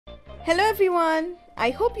Hello everyone, I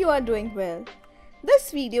hope you are doing well. This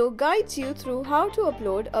video guides you through how to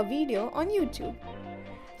upload a video on YouTube.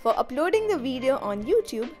 For uploading the video on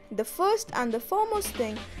YouTube, the first and the foremost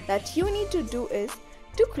thing that you need to do is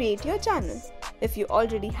to create your channel. If you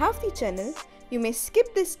already have the channel, you may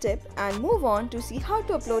skip this step and move on to see how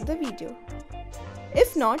to upload the video.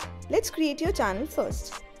 If not, let's create your channel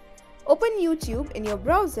first. Open YouTube in your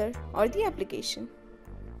browser or the application.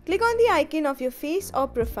 Click on the icon of your face or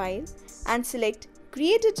profile and select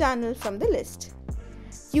Create a Channel from the list.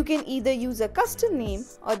 You can either use a custom name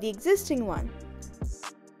or the existing one.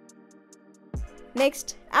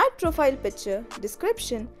 Next, add profile picture,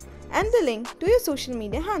 description and the link to your social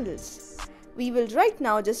media handles. We will right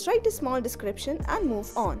now just write a small description and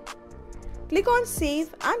move on. Click on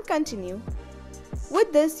Save and Continue.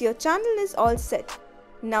 With this, your channel is all set.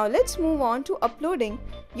 Now let's move on to uploading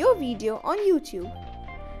your video on YouTube.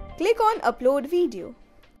 Click on Upload Video.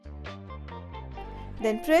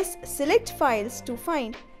 Then press Select Files to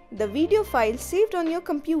find the video file saved on your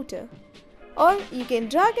computer, or you can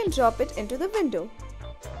drag and drop it into the window.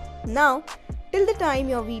 Now, till the time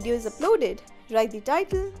your video is uploaded, write the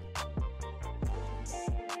title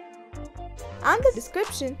and the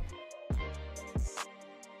description.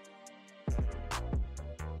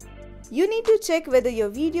 You need to check whether your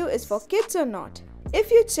video is for kids or not.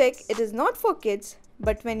 If you check it is not for kids,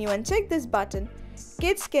 but when you uncheck this button,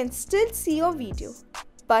 kids can still see your video.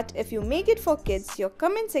 But if you make it for kids, your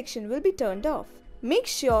comment section will be turned off. Make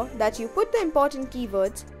sure that you put the important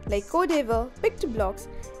keywords like Codeavour, Pictoblocks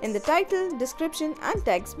in the title, description and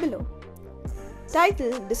tags below.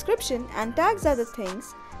 Title, description and tags are the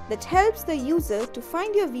things that helps the user to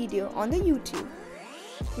find your video on the YouTube.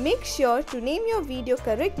 Make sure to name your video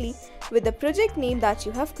correctly with the project name that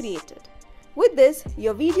you have created. With this,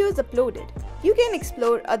 your video is uploaded. You can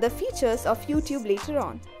explore other features of YouTube later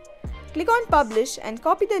on. Click on Publish and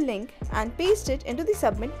copy the link and paste it into the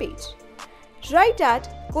submit page. Write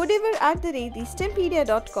at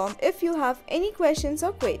codeavour@STEMpedia.com if you have any questions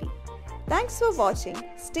or query. Thanks for watching.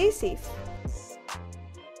 Stay safe.